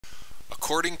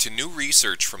According to new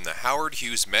research from the Howard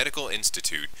Hughes Medical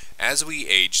Institute, as we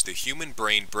age, the human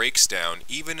brain breaks down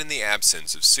even in the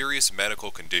absence of serious medical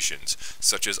conditions,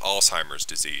 such as Alzheimer's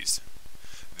disease.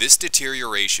 This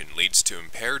deterioration leads to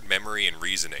impaired memory and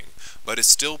reasoning, but is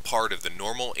still part of the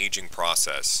normal aging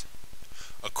process.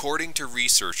 According to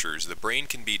researchers, the brain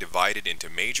can be divided into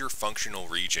major functional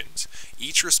regions,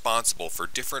 each responsible for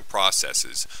different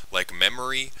processes like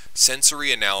memory,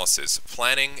 sensory analysis,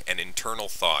 planning, and internal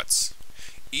thoughts.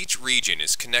 Each region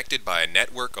is connected by a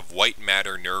network of white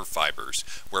matter nerve fibers,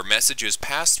 where messages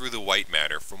pass through the white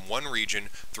matter from one region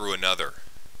through another.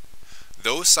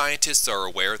 Though scientists are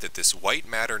aware that this white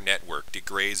matter network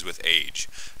degrades with age,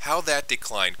 how that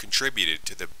decline contributed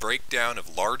to the breakdown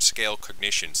of large-scale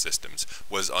cognition systems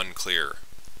was unclear.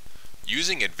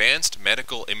 Using advanced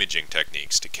medical imaging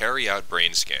techniques to carry out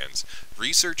brain scans,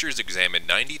 researchers examined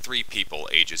 93 people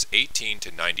ages 18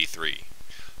 to 93.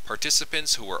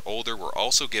 Participants who were older were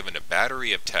also given a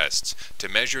battery of tests to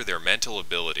measure their mental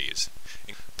abilities.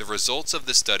 The results of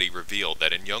the study revealed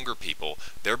that in younger people,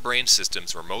 their brain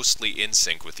systems were mostly in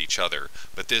sync with each other,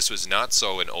 but this was not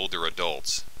so in older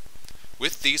adults.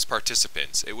 With these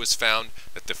participants, it was found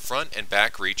that the front and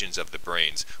back regions of the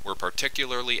brains were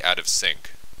particularly out of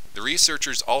sync. The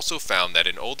researchers also found that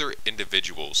in older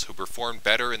individuals who performed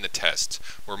better in the tests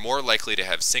were more likely to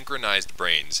have synchronized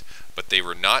brains, but they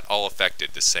were not all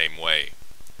affected the same way.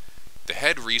 The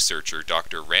head researcher,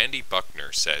 Dr. Randy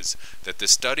Buckner, says that the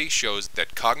study shows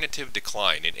that cognitive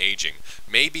decline in aging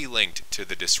may be linked to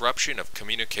the disruption of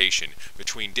communication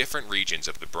between different regions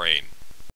of the brain.